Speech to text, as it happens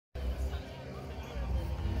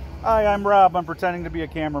Hi, I'm Rob. I'm pretending to be a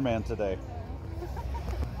cameraman today.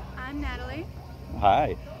 I'm Natalie.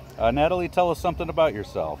 Hi. Natalie, tell us something about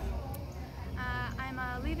yourself. I'm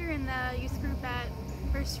a leader in the youth group at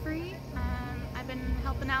First Free. I've been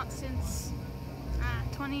helping out since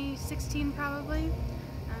 2016 probably.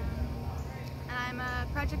 And I'm a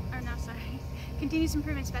continuous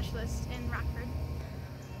improvement specialist in Rockford.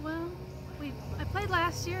 Well, I played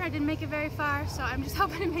last year. I didn't make it very far, so I'm just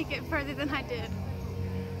hoping to make it further than I did.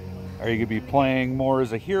 Are you going to be playing more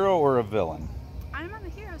as a hero or a villain? I'm on the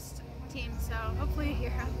heroes team, so hopefully a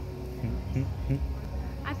hero.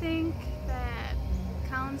 I think that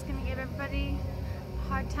Colin's going to give everybody a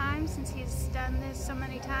hard time since he's done this so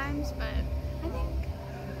many times, but I think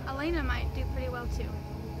Elena might do pretty well too.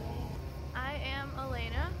 I am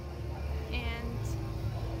Elena, and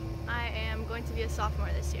I am going to be a sophomore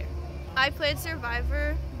this year. I played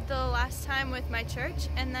Survivor the last time with my church,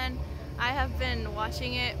 and then I have been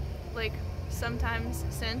watching it like sometimes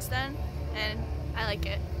since then, and I like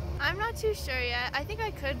it. I'm not too sure yet. I think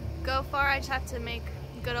I could go far. I just have to make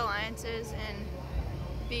good alliances and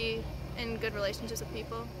be in good relationships with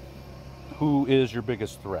people. Who is your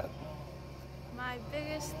biggest threat? My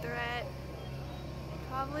biggest threat,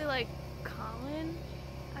 probably like Colin,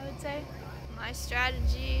 I would say. My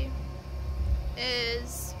strategy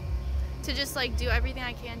is to just like do everything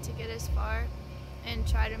I can to get as far and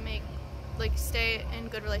try to stay in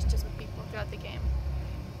good relationships with people throughout the game.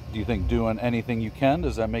 Do you think doing anything you can,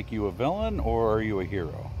 does that make you a villain or are you a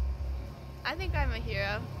hero? I think I'm a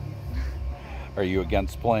hero. Are you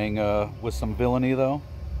against playing with some villainy though?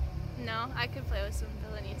 No, I could play with some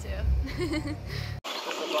villainy too.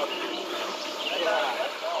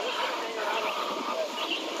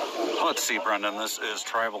 Let's see, Brendan, this is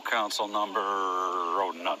tribal council number,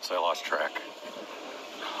 oh nuts, I lost track.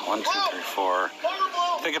 1, 2, 3, 4.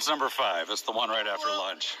 I think it's number 5. It's the one right after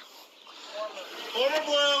lunch. Corner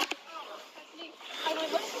blue.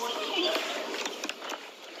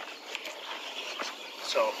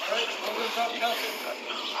 So,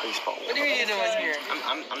 baseball. What are you doing here?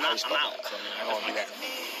 I'm out. So, I won't do that.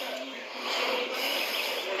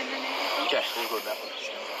 Okay, we'll go that way.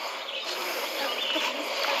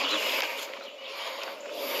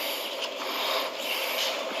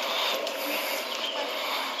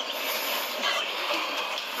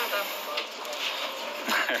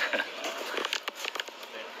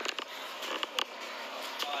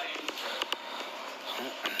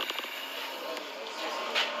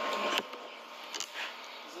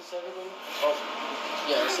 Oh,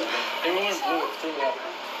 yeah, that's it. Everyone in blue, throw me up.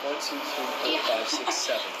 1, 2, 3, 4, 5, 6,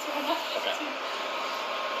 7. Okay.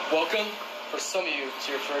 Welcome, for some of you,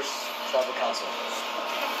 to your first tribal council.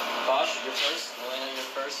 Bosch, you're first. Elena,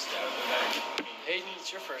 you're first. Hayden,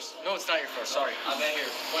 it's your first. No, it's not your first. Sorry. I've been here.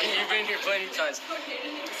 You've been here plenty of times.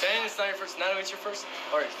 Ben, it's not your first. Natalie, it's your first.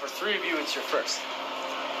 All right, for 3 of you, it's your first.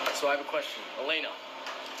 So I have a question. Elena,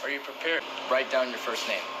 are you prepared? Write down your first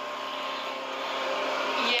name.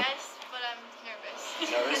 Yes, but I'm nervous.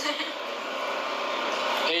 Nervous?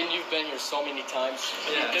 Hayden, you've been here so many times.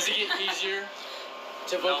 Yeah. Does it get easier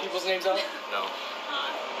to vote people's names out? No.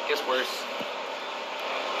 It gets worse.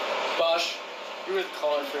 Bosch, you were the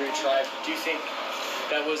caller for your tribe. Do you think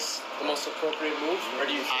that was the most appropriate move, or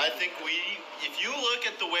do you think... I think if you look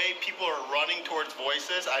at the way people are running towards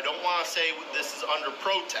voices, I don't want to say this is under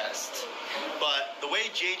protest, but the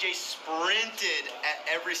way JJ sprinted at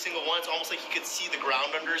every single one, it's almost like he could see the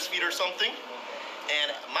ground under his feet or something.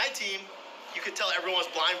 And my team, you could tell everyone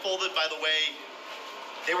was blindfolded by the way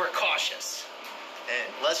they were cautious.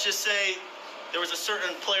 And let's just say there was a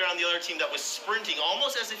certain player on the other team that was sprinting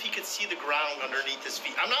almost as if he could see the ground underneath his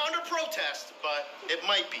feet. I'm not under protest, but it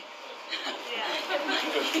might be.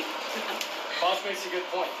 Bosch makes a good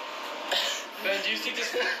point. Ben, do you think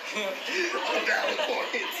this... Valid point.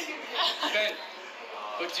 Ben,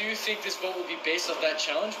 but do you think this vote will be based off that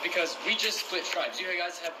challenge? Because we just split tribes. You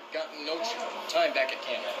guys have gotten no time back at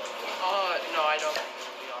camp. No, I don't think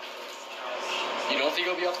it'll be off the challenge. You don't think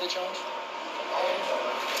it'll be off the challenge?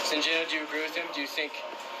 Sanjana, do you agree with him? Do you think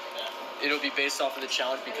it'll be based off of the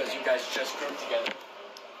challenge because you guys just grew together?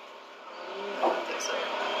 I don't think so.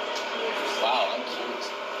 Wow, I'm curious.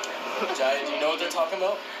 Jaya, do you know what they're talking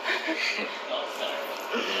about?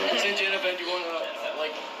 Sanjana, Ben, do you want to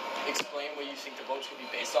explain what you think the vote should be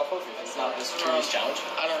based off of if it's not this previous challenge?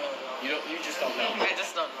 I don't really know. You just don't know? I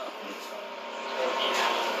just don't know.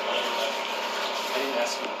 I didn't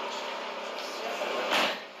ask you.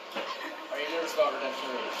 Are you nervous about redemption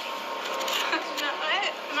rating? No,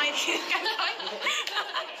 my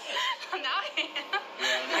now I am.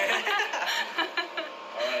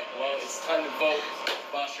 Alright, well, it's time to vote.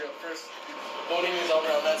 Bosch, you're up first. Voting is over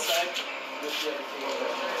on that side.